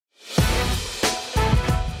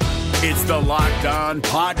It's the Locked On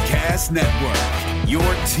Podcast Network, your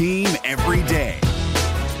team every day.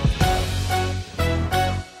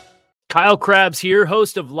 Kyle Krabs here,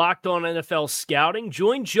 host of Locked On NFL Scouting.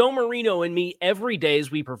 Join Joe Marino and me every day as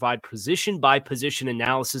we provide position-by-position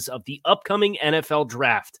analysis of the upcoming NFL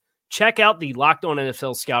Draft. Check out the Locked On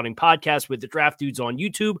NFL Scouting podcast with the Draft Dudes on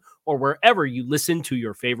YouTube or wherever you listen to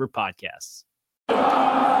your favorite podcasts.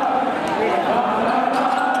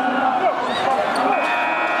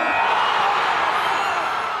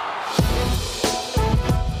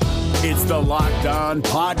 It's the Locked On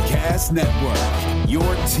Podcast Network,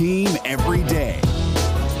 your team every day.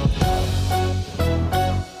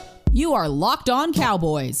 You are Locked On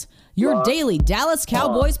Cowboys, your daily Dallas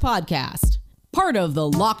Cowboys podcast. Part of the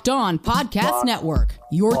Locked On Podcast Network,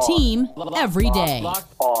 your team every day.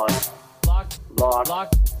 Locked On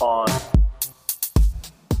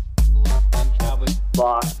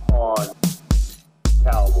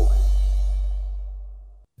Cowboys.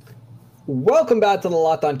 Welcome back to the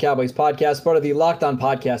Locked On Cowboys podcast, part of the Locked On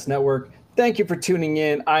Podcast Network. Thank you for tuning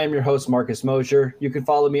in. I am your host, Marcus Mosher. You can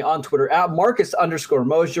follow me on Twitter at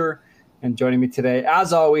Marcus_Mosher. And joining me today,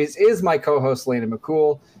 as always, is my co-host, Landon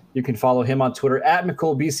McCool. You can follow him on Twitter at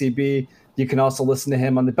McCoolBCB. You can also listen to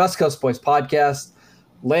him on the Best Coast Boys podcast.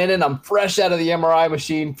 Landon, I'm fresh out of the MRI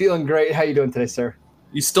machine, feeling great. How you doing today, sir?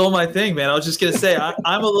 You stole my thing, man. I was just going to say,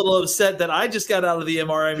 I'm a little upset that I just got out of the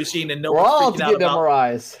MRI machine and no one's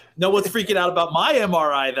freaking out about my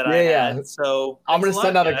MRI that I had. So I'm going to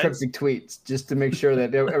send out a cryptic tweet just to make sure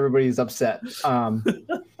that everybody's upset. Oh,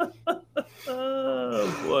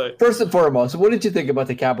 boy. First and foremost, what did you think about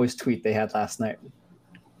the Cowboys tweet they had last night?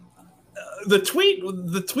 The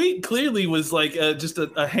tweet clearly was like just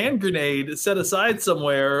a hand grenade set aside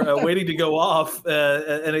somewhere, waiting to go off,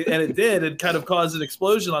 and it did, and kind of caused an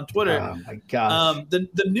explosion on Twitter. Oh my gosh!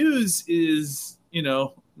 The news is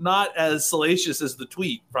not as salacious as the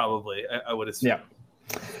tweet, probably. I would assume. Yeah.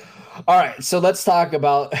 All right, so let's talk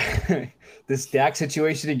about this Dak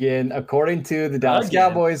situation again. According to the Dallas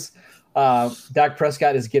Cowboys, Dak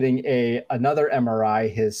Prescott is getting another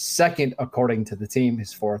MRI, his second, according to the team,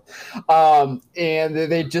 his fourth. And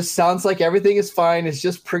they just sounds like everything is fine. It's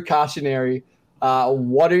just precautionary.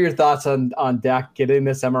 What are your thoughts on Dak getting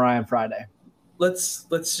this MRI on Friday? Let's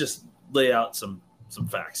just lay out some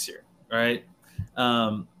facts here. All right.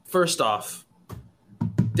 First off,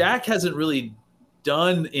 Dak hasn't really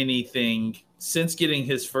done anything since getting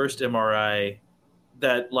his first MRI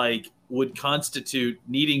that would constitute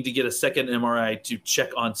needing to get a second MRI to check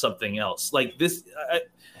on something else. Like this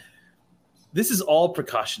is all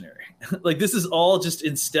precautionary. This is all just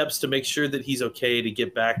in steps to make sure that he's okay to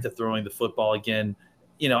get back to throwing the football again.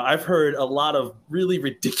 I've heard a lot of really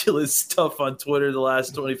ridiculous stuff on Twitter the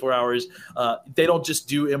last 24 hours. They don't just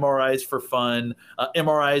do MRIs for fun.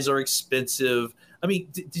 MRIs are expensive. I mean,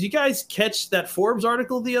 did you guys catch that Forbes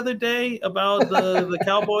article the other day about the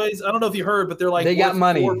Cowboys? I don't know if you heard, but they got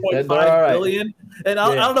money, $4.5 billion. And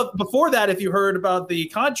I don't know before that if you heard about the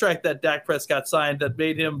contract that Dak Prescott signed that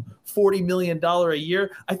made him $40 million a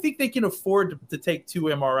year. I think they can afford to take 2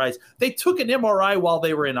 MRIs. They took an MRI while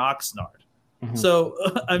they were in Oxnard. Mm-hmm. So,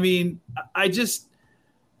 I mean, I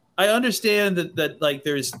understand that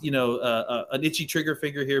there's an itchy trigger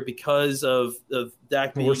finger here because of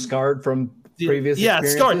Dak being, we're scarred from previous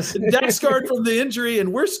experiences. Dak's scarred from the injury,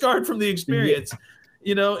 and we're scarred from the experience.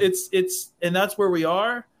 Yeah. It's and that's where we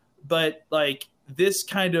are. But this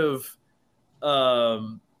kind of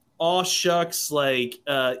aw shucks, sure,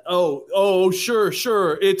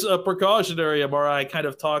 it's a precautionary MRI kind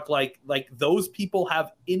of talk, like those people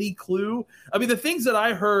have any clue. I mean, the things that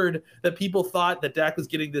I heard that people thought that Dak was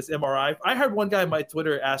getting this MRI, I heard one guy on my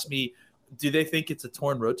Twitter ask me, do they think it's a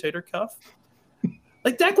torn rotator cuff?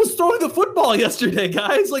 Dak was throwing the football yesterday,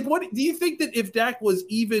 guys. What do you think that if Dak was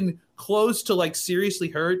even close to seriously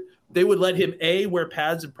hurt, they would let him A, wear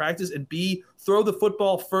pads in practice, and B, throw the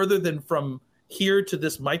football further than from here to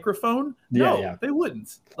this microphone? No, they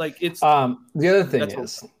wouldn't. It's the other thing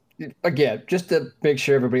is, again, just to make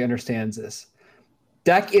sure everybody understands this,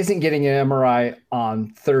 Dak isn't getting an MRI on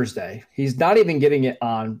Thursday. He's not even getting it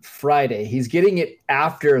on Friday. He's getting it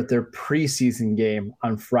after their preseason game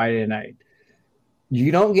on Friday night. You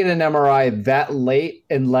don't get an MRI that late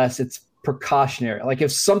unless it's precautionary.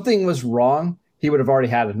 If something was wrong, he would have already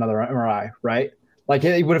had another MRI, right?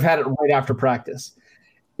 He would have had it right after practice.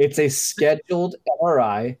 It's a scheduled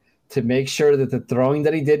MRI to make sure that the throwing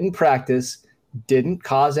that he did in practice didn't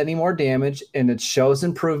cause any more damage and it shows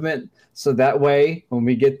improvement. So that way, when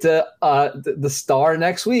we get to the star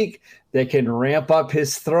next week, they can ramp up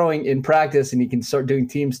his throwing in practice and he can start doing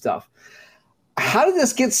team stuff. How did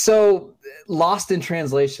this get so lost in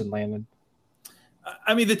translation, Landon.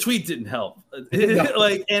 I mean, the tweet didn't help.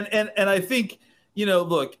 Like, and I think,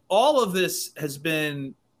 look, all of this has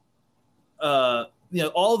been,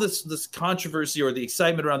 all this controversy or the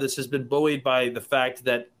excitement around this has been buoyed by the fact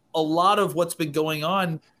that a lot of what's been going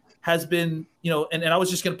on has been, and I was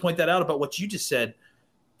just going to point that out about what you just said.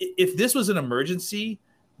 If this was an emergency,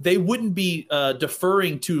 they wouldn't be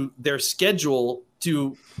deferring to their schedule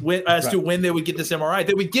to when they would get this MRI.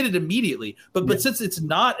 They would get it immediately. But since it's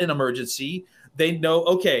not an emergency, they know,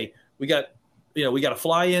 okay, we got to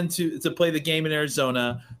fly in to play the game in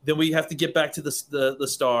Arizona. Then we have to get back to the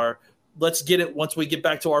Star. Let's get it once we get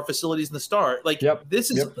back to our facilities in the Star. Like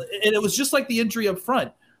this is, and it was just like the injury up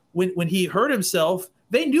front. When he hurt himself,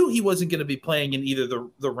 they knew he wasn't going to be playing in either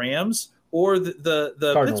the Rams or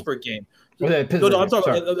the Pittsburgh game. No, I'm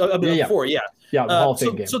talking about before, the Hall of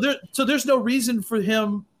Fame game. So there's no reason for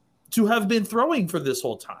him to have been throwing for this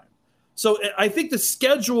whole time. So I think the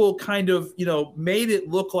schedule kind of, made it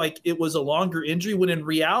look like it was a longer injury when in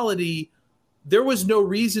reality there was no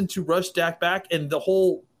reason to rush Dak back, and the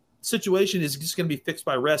whole situation is just going to be fixed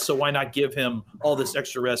by rest. So why not give him all this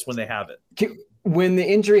extra rest when they have it? When the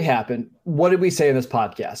injury happened, what did we say in this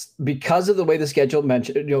podcast? Because of the way the schedule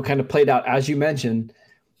kind of played out, as you mentioned,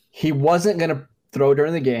 he wasn't going to throw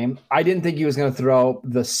during the game. I didn't think he was going to throw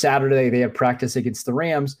the Saturday they had practice against the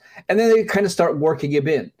Rams, and then they kind of start working him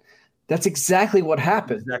in. That's exactly what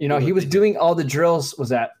happened. He was doing all the drills. Was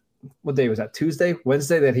that what day was that? Tuesday,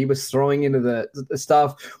 Wednesday, that he was throwing into the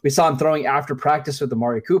stuff. We saw him throwing after practice with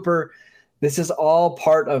Amari Cooper. This is all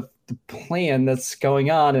part of the plan that's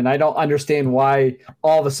going on, and I don't understand why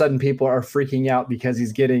all of a sudden people are freaking out because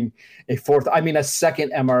he's getting a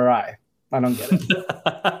second MRI. I don't get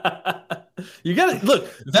it. You got to look.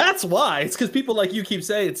 That's why. It's because people like you keep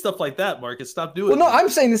saying stuff like that, Marcus. Stop doing. Well, no, I'm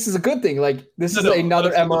saying this is a good thing. Like this is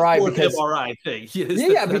another MRI because MRI thing.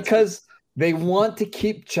 Because they want to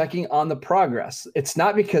keep checking on the progress. It's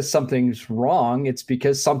not because something's wrong. It's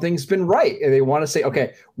because something's been right, and they want to say,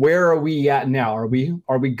 okay, where are we at now? Are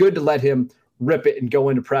we good to let him rip it and go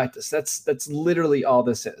into practice? That's literally all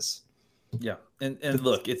this is. Yeah. And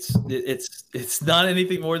look, it's not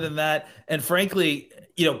anything more than that. And frankly,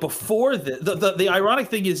 before the ironic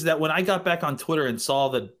thing is that when I got back on Twitter and saw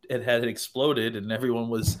that it had exploded and everyone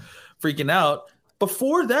was freaking out,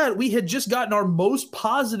 before that, we had just gotten our most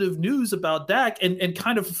positive news about Dak and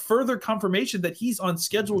kind of further confirmation that he's on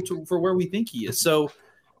schedule for where we think he is. So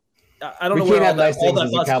I don't know where all that as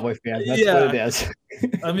a Cowboy fan. That's what it is.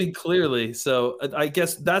 I mean, clearly. So I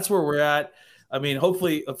guess that's where we're at. I mean,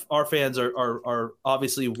 hopefully our fans are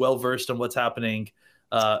obviously well-versed on what's happening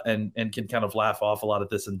and can kind of laugh off a lot of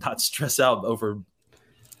this and not stress out over.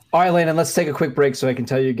 All right, Landon, let's take a quick break so I can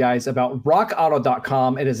tell you guys about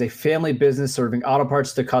rockauto.com. It is a family business serving auto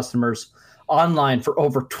parts to customers online for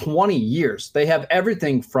over 20 years. They have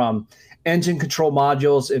everything from engine control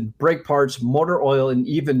modules and brake parts, motor oil, and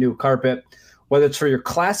even new carpet. Whether it's for your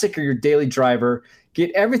classic or your daily driver,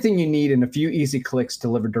 get everything you need in a few easy clicks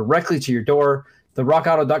delivered directly to your door. The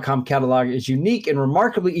rockauto.com catalog is unique and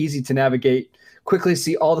remarkably easy to navigate. Quickly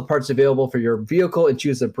see all the parts available for your vehicle and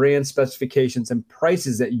choose the brand, specifications, and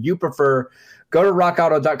prices that you prefer. Go to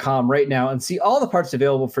rockauto.com right now and see all the parts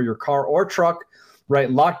available for your car or truck. Right,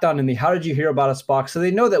 Locked On in the How Did You Hear About Us box so they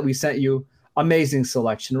know that we sent you. Amazing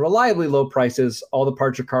selection, reliably low prices, all the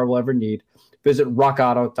parts your car will ever need. Visit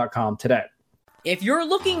rockauto.com today. If you're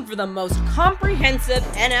looking for the most comprehensive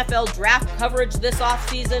NFL draft coverage this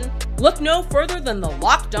offseason, look no further than the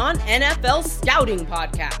Locked On NFL Scouting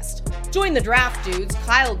Podcast. Join the draft dudes,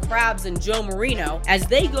 Kyle Krabs and Joe Marino, as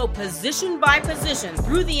they go position by position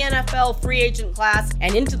through the NFL free agent class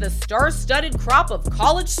and into the star-studded crop of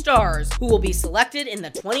college stars who will be selected in the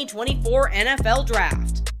 2024 NFL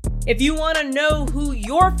Draft. If you want to know who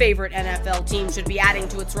your favorite NFL team should be adding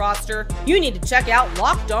to its roster, you need to check out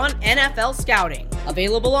Locked On NFL Scouting,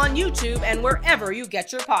 available on YouTube and wherever you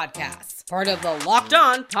get your podcasts. Part of the Locked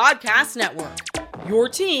On Podcast Network, your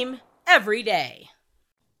team every day.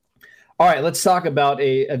 All right, let's talk about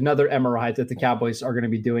another MRI that the Cowboys are going to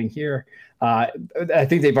be doing here. I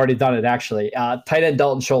think they've already done it, actually. Tight end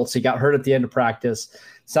Dalton Schultz, he got hurt at the end of practice.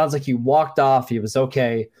 Sounds like he walked off. He was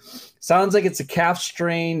okay. Sounds like it's a calf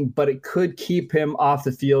strain, but it could keep him off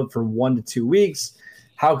the field for 1 to 2 weeks.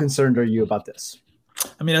 How concerned are you about this?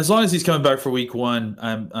 I mean, as long as he's coming back for week 1,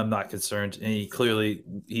 I'm not concerned. And he's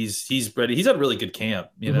ready. He's had a really good camp,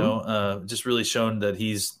 you know, just really shown that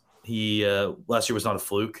he last year was not a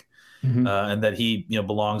fluke. And that he,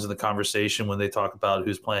 belongs in the conversation when they talk about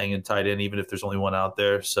who's playing in tight end, even if there's only one out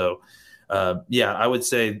there. So I would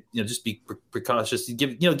say, just be precautious.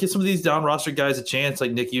 Give some of these down roster guys a chance,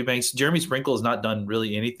 like Nick Eubanks. Jeremy Sprinkle has not done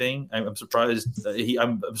really anything. I'm surprised.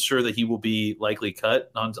 I'm sure that he will be likely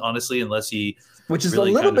cut, honestly, unless he. Which is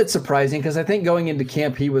really a little bit surprising because I think going into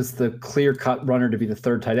camp, he was the clear-cut runner to be the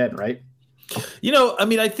third tight end, right?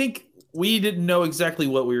 I think we didn't know exactly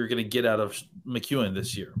what we were going to get out of McEwen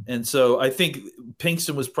this year. And so I think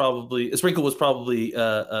Sprinkle was probably insurance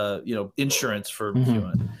for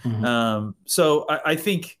McEwen. Mm-hmm. So I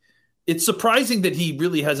think it's surprising that he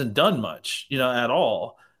really hasn't done much, at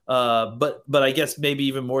all. But I guess maybe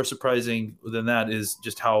even more surprising than that is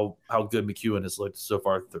just how good McEwen has looked so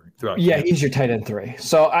far throughout. Yeah, he's your tight end 3.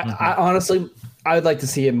 So I honestly, I would like to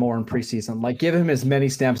see him more in preseason. Like, give him as many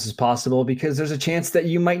snaps as possible because there's a chance that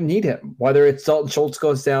you might need him, whether it's Dalton Schultz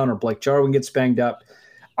goes down or Blake Jarwin gets banged up.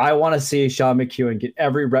 I want to see Sean McEwen get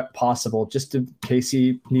every rep possible just in case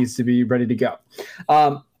he needs to be ready to go.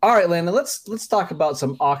 All right, Landon, let's talk about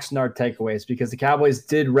some Oxnard takeaways because the Cowboys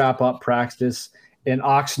did wrap up practice in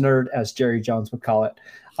Oxnard, as Jerry Jones would call it.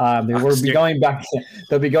 They'll be going back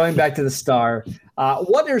to the Star.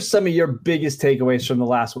 What are some of your biggest takeaways from the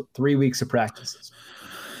last 3 weeks of practices?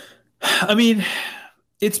 I mean,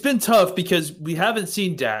 it's been tough because we haven't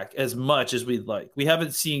seen Dak as much as we'd like. We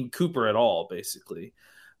haven't seen Cooper at all, basically.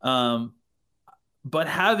 But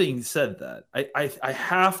having said that, I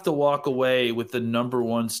have to walk away with the number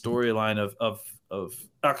one storyline of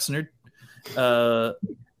Oxnard.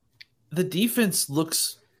 The defense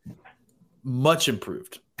looks much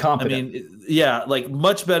improved. Competent. I mean,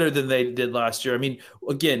 much better than they did last year. I mean,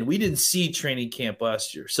 again, we didn't see training camp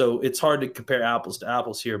last year, so it's hard to compare apples to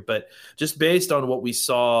apples here. But just based on what we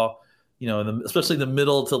saw, especially the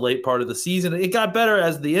middle to late part of the season, it got better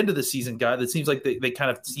as the end of the season got. It seems like they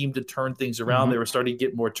kind of seemed to turn things around. Mm-hmm. They were starting to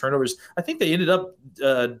get more turnovers. I think they ended up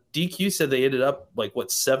DQ said they ended up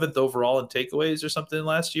 7th overall in takeaways or something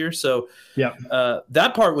last year. So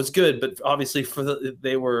that part was good, but obviously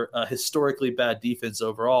they were a historically bad defense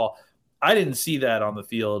overall. I didn't see that on the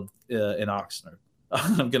field in Oxnard.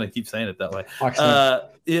 I'm going to keep saying it that way.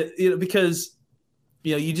 Because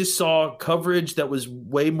you just saw coverage that was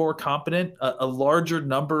way more competent, a larger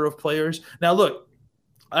number of players. Now, look,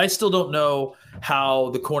 I still don't know how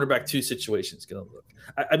the cornerback 2 situation is going to look.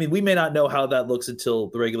 I mean, we may not know how that looks until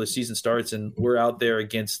the regular season starts and we're out there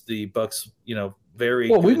against the Bucs, very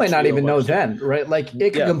well. We might not even know then, right? Like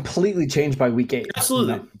it could completely change by week 8.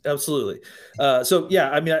 Absolutely.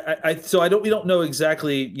 We don't know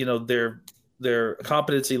exactly, their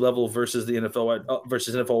competency level versus the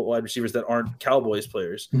NFL wide receivers that aren't Cowboys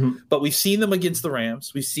players. Mm-hmm. But we've seen them against the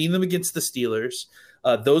Rams. We've seen them against the Steelers.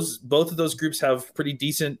 Both of those groups have pretty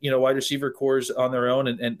decent, wide receiver cores on their own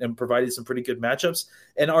and provided some pretty good matchups.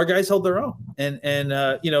 And our guys held their own and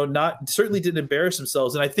certainly didn't embarrass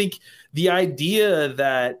themselves. And I think the idea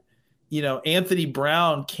that, Anthony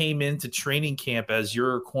Brown came into training camp as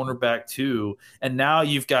your cornerback 2, and now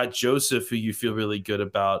you've got Joseph, who you feel really good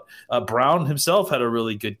about. Brown himself had a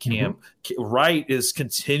really good camp. Mm-hmm. Wright is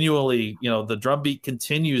continually, the drumbeat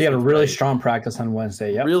continues. He had a really strong practice on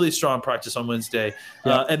Wednesday. Yep. Really strong practice on Wednesday.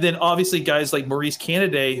 Yep. And then obviously guys like Maurice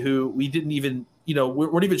Canaday, who we didn't even,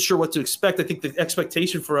 weren't even sure what to expect. I think the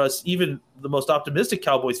expectation for us, even the most optimistic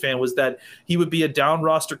Cowboys fan, was that he would be a down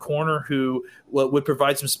roster corner who would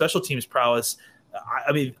provide some special teams prowess.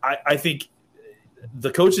 I think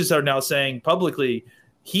the coaches are now saying publicly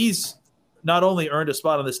he's not only earned a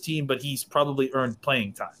spot on this team, but he's probably earned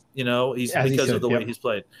playing time. Because of the way he's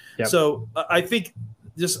played. Yep. So I think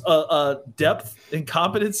just a depth and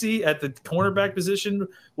competency at the cornerback position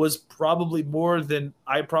was probably more than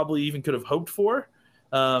I probably even could have hoped for.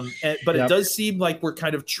 But it does seem like we're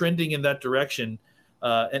kind of trending in that direction.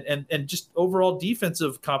 And just overall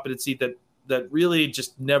defensive competency that really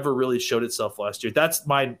just never really showed itself last year. That's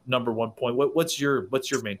my number one point. What's your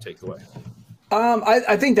main takeaway?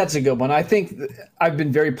 I think that's a good one. I think I've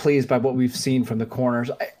been very pleased by what we've seen from the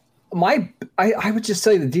corners. I would just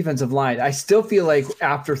say the defensive line. I still feel like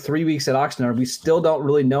after 3 weeks at Oxnard, we still don't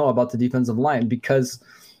really know about the defensive line because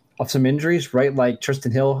of some injuries, right? Like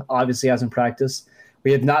Tristan Hill obviously hasn't practiced.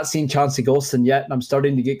 We have not seen Chauncey Golston yet, and I'm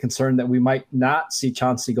starting to get concerned that we might not see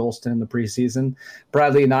Chauncey Golston in the preseason.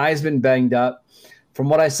 Bradley Nye has been banged up. From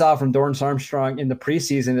what I saw from Dorrance Armstrong in the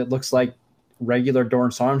preseason, it looks like regular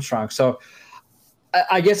Dorrance Armstrong. So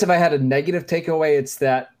I guess if I had a negative takeaway, it's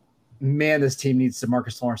that, man, this team needs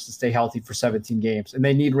DeMarcus Lawrence to stay healthy for 17 games. And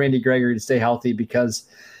they need Randy Gregory to stay healthy because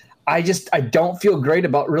I don't feel great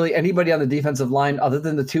about really anybody on the defensive line other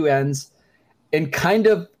than the 2 ends and kind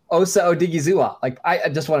of Osa Odigizua. Like, I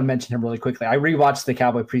just want to mention him really quickly. I rewatched the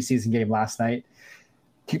Cowboy preseason game last night.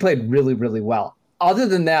 He played really, really well. other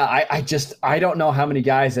than that, I don't know how many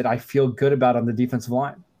guys that I feel good about on the defensive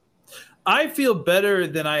line. I feel better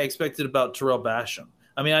than I expected about Terrell Basham.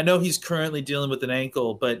 I mean, I know he's currently dealing with an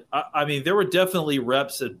ankle, but I mean, there were definitely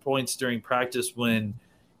reps at points during practice when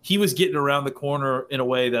he was getting around the corner in a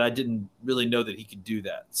way that I didn't really know that he could do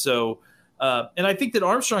that. So, and I think that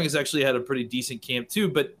Armstrong has actually had a pretty decent camp too,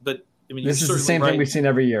 but I mean, this is the same thing we've seen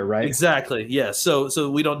every year, right? Exactly. Yeah.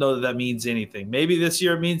 So we don't know that means anything. Maybe this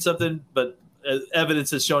year it means something, but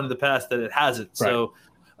evidence has shown in the past that it hasn't. Right. So,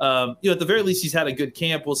 at the very least, he's had a good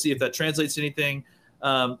camp. We'll see if that translates to anything.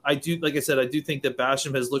 I do think that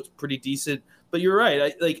Basham has looked pretty decent, but you're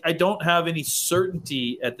right. I don't have any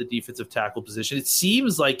certainty at the defensive tackle position. It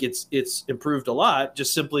seems like it's improved a lot,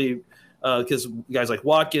 just simply because guys like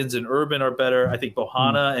Watkins and Urban are better. I think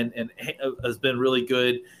Bohanna and has been really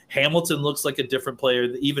good. Hamilton looks like a different player,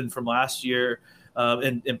 even from last year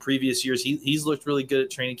and previous years. He's looked really good at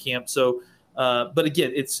training camp. So, but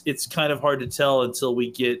again, it's kind of hard to tell until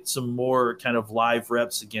we get some more kind of live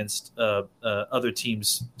reps against other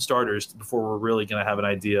teams' starters before we're really going to have an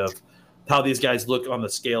idea of how these guys look on the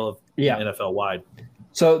scale of NFL wide.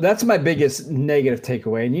 So that's my biggest negative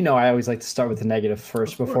takeaway. And, I always like to start with the negative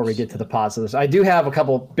first before we get to the positives. I do have a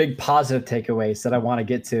couple big positive takeaways that I want to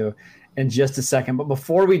get to in just a second. But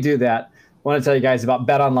before we do that, I want to tell you guys about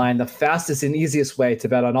BetOnline, the fastest and easiest way to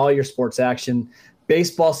bet on all your sports action.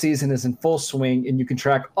 Baseball season is in full swing, and you can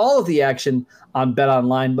track all of the action on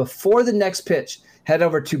BetOnline before the next pitch. Head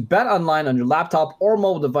over to BetOnline on your laptop or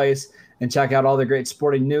mobile device and check out all the great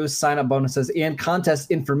sporting news, sign-up bonuses, and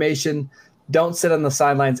contest information. Don't sit on the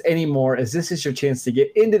sidelines anymore, as this is your chance to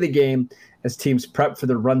get into the game as teams prep for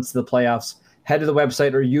the runs to the playoffs. Head to the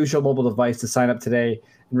website or use your mobile device to sign up today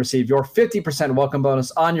and receive your 50% welcome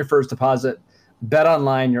bonus on your first deposit.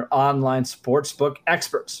 BetOnline, your online sportsbook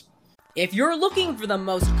experts. If you're looking for the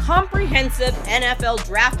most comprehensive NFL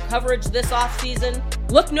draft coverage this offseason,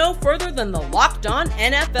 look no further than the Locked On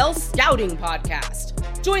NFL Scouting Podcast.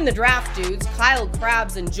 Join the draft dudes, Kyle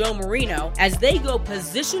Krabs and Joe Marino, as they go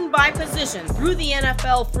position by position through the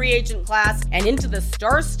NFL free agent class and into the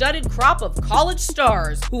star-studded crop of college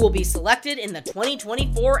stars who will be selected in the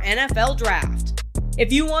 2024 NFL Draft.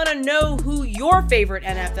 If you want to know who your favorite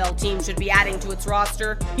NFL team should be adding to its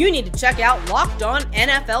roster, you need to check out Locked On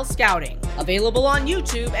NFL Scouting, available on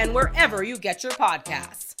YouTube and wherever you get your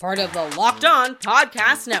podcasts. Part of the Locked On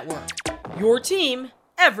Podcast Network, your team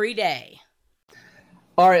every day.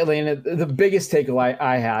 All right, Lena, the biggest takeaway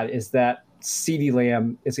I had is that CeeDee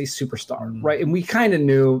Lamb is a superstar, right? And we kind of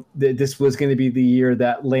knew that this was going to be the year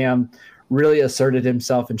that Lamb really asserted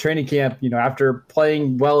himself in training camp, after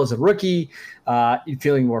playing well as a rookie,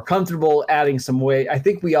 feeling more comfortable, adding some weight. I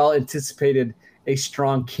think we all anticipated a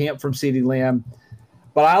strong camp from CeeDee Lamb.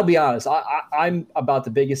 But I'll be honest, I'm about the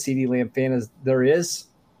biggest CeeDee Lamb fan as there is.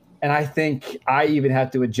 And I think I even have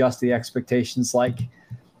to adjust the expectations.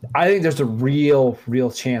 I think there's a real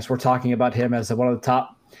chance we're talking about him as one of the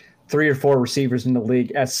top 3 or 4 receivers in the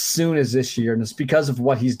league as soon as this year. And it's because of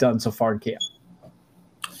what he's done so far in camp.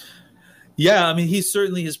 Yeah, I mean, he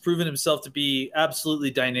certainly has proven himself to be absolutely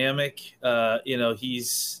dynamic.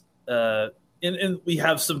 He's and we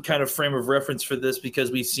have some kind of frame of reference for this because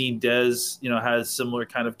we've seen Dez, has similar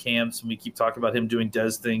kind of camps, and we keep talking about him doing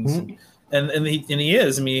Dez things. Mm-hmm. And he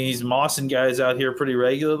is. I mean, he's mossing guys out here pretty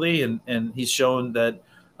regularly, and he's shown that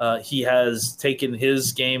he has taken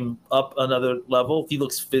his game up another level. He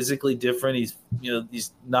looks physically different.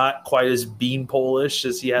 He's not quite as beanpole-ish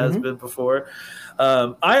as he has been before.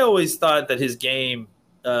 I always thought that his game,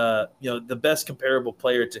 the best comparable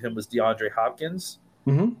player to him was DeAndre Hopkins.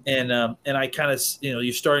 Mm-hmm. And I kind of,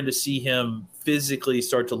 you're starting to see him physically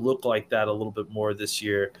start to look like that a little bit more this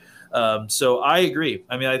year. So I agree.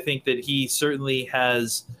 I mean, I think that he certainly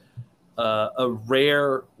has a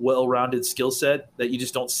rare, well-rounded skill set that you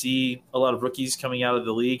just don't see a lot of rookies coming out of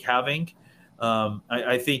the league having.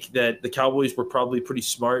 I think that the Cowboys were probably pretty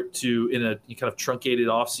smart to, in a kind of truncated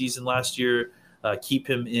offseason last year, keep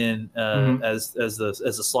him in as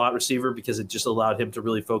a slot receiver because it just allowed him to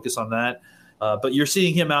really focus on that. But you're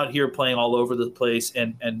seeing him out here playing all over the place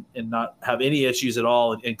and not have any issues at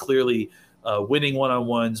all, and clearly winning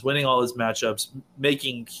one-on-ones, winning all his matchups,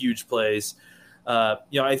 making huge plays.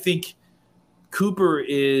 I think Cooper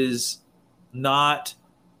is not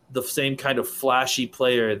the same kind of flashy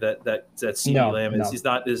player that CeeDee Lamb is. No. He's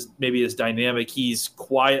not maybe as dynamic. He's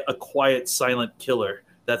a quiet, silent killer.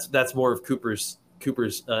 That's more of Cooper's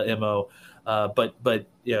MO. But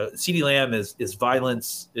CeeDee Lamb is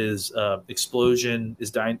violence, is explosion, is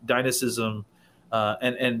dynamism,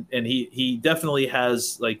 and he definitely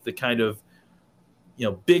has like the kind of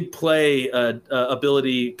big play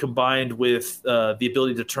ability combined with the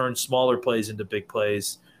ability to turn smaller plays into big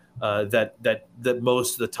plays that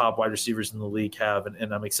most of the top wide receivers in the league have.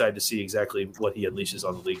 And I'm excited to see exactly what he unleashes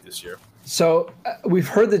on the league this year. So we've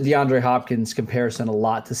heard the DeAndre Hopkins comparison a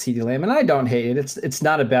lot to CeeDee Lamb, and I don't hate it. It's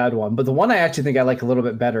not a bad one. But the one I actually think I like a little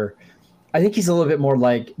bit better, I think he's a little bit more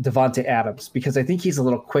like Devontae Adams, because I think he's a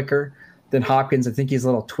little quicker than Hopkins. I think he's a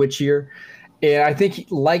little twitchier. And I think,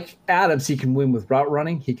 like Adams, he can win with route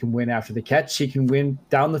running. He can win after the catch. He can win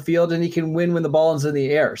down the field, and he can win when the ball is in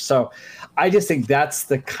the air. So I just think that's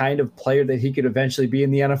the kind of player that he could eventually be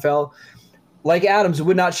in the NFL. Like Adams, it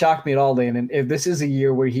would not shock me at all, Landon, if this is a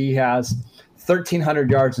year where he has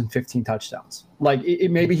 1,300 yards and 15 touchdowns. Like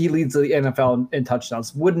maybe he leads the NFL in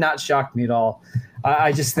touchdowns. Would not shock me at all.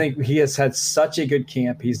 I just think he has had such a good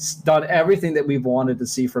camp. He's done everything that we've wanted to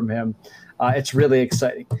see from him. It's really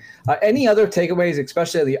exciting. Any other takeaways,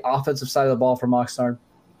 especially on the offensive side of the ball from Oxnard?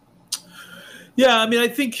 Yeah, I mean, I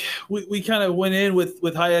think we kind of went in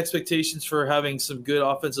with high expectations for having some good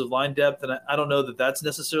offensive line depth, and I don't know that that's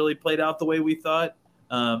necessarily played out the way we thought.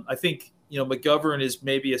 I think, McGovern is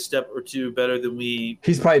maybe a step or two better than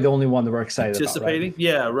he's probably the only one that we're excited anticipating. About, right?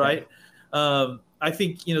 Yeah, right. Yeah. I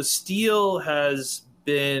think, Steele has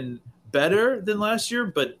been better than last year,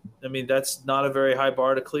 but I mean, that's not a very high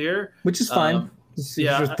bar to clear, which is fine.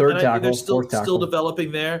 Yeah, third tackle, they're fourth tackle. Still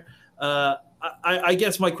developing there. I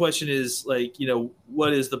guess my question is, like,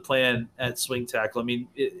 what is the plan at swing tackle? I mean,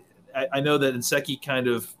 I know that Nsekhe kind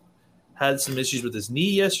of had some issues with his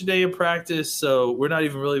knee yesterday in practice, so we're not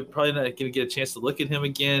even probably not going to get a chance to look at him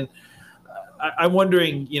again. I'm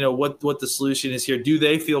wondering, what the solution is here. Do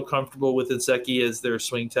they feel comfortable with Nsekhe as their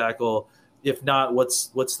swing tackle? If not, what's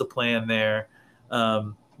the plan there?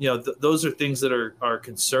 Those are things that are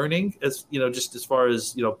concerning, as just as far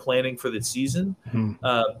as planning for the season. Mm-hmm.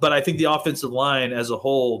 But I think the offensive line as a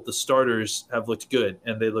whole, the starters have looked good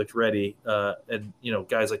and they looked ready. And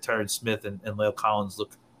guys like Tyron Smith and La'el Collins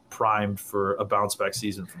look primed for a bounce back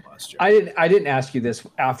season from last year. I didn't ask you this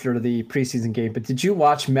after the preseason game, but did you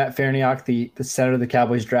watch Matt Farniok, the center the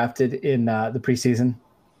Cowboys drafted in the preseason?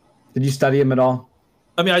 Did you study him at all?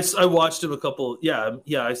 I mean, I watched him a couple. Yeah.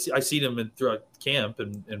 I seen him throughout camp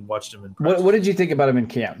and watched him in practice. What did you think about him in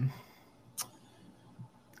camp?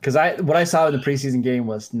 Because what I saw in the preseason game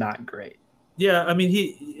was not great. Yeah, I mean,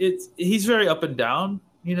 he's very up and down,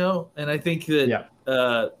 and I think that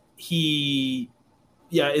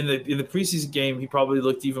in the preseason game he probably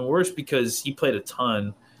looked even worse because he played a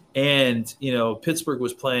ton, and Pittsburgh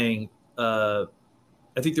was playing.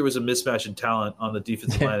 I think there was a mismatch in talent on the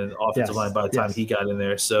defensive line and the offensive line by the time he got in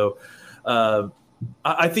there. So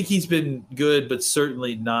I think he's been good, but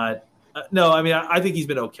certainly not. I think he's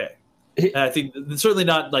been okay. I think certainly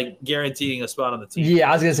not like guaranteeing a spot on the team. Yeah,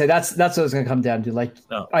 I was going to say that's what it's going to come down to. Like,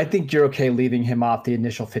 no. I think you're okay leaving him off the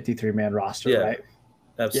initial 53-man roster, right?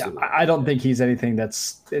 Absolutely. Yeah, I don't think he's anything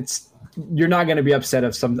you're not going to be upset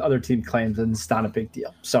if some other team claims, and it's not a big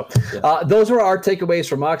deal. So those were our takeaways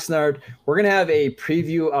from Oxnard. We're going to have a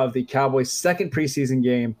preview of the Cowboys' second preseason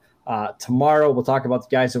game tomorrow. We'll talk about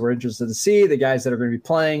the guys that we're interested to see, the guys that are going to be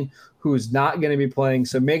playing, who's not going to be playing.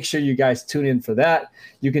 So make sure you guys tune in for that.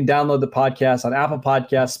 You can download the podcast on Apple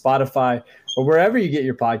Podcasts, Spotify, or wherever you get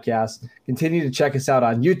your podcasts. Continue to check us out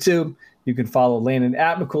on YouTube. You can follow Landon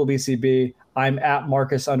at McCoolBCB. I'm at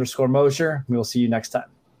Marcus_Mosher. We will see you next time.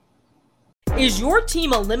 Is your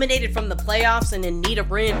team eliminated from the playoffs and in need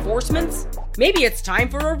of reinforcements? Maybe it's time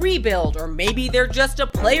for a rebuild, or maybe they're just a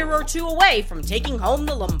player or two away from taking home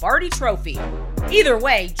the Lombardi Trophy. Either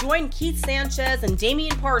way, join Keith Sanchez and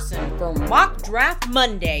Damian Parson for Mock Draft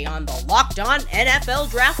Monday on the Locked On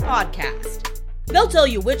NFL Draft Podcast. They'll tell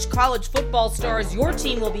you which college football stars your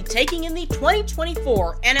team will be taking in the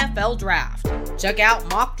 2024 NFL Draft. Check out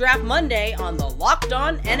Mock Draft Monday on the Locked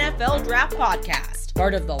On NFL Draft Podcast,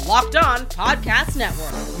 part of the Locked On Podcast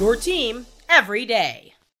Network, your team every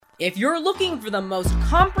day. If you're looking for the most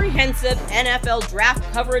comprehensive NFL draft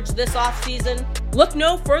coverage this offseason, look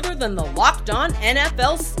no further than the Locked On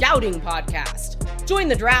NFL Scouting Podcast. Join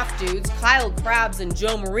the draft dudes, Kyle Krabs and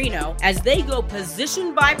Joe Marino, as they go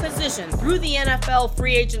position by position through the NFL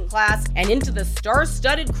free agent class and into the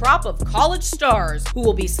star-studded crop of college stars who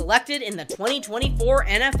will be selected in the 2024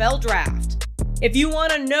 NFL Draft. If you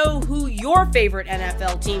want to know who your favorite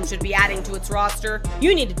NFL team should be adding to its roster,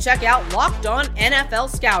 you need to check out Locked On NFL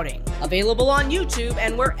Scouting, available on YouTube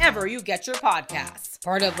and wherever you get your podcasts.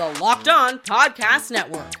 Part of the Locked On Podcast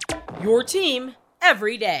Network, your team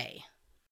every day.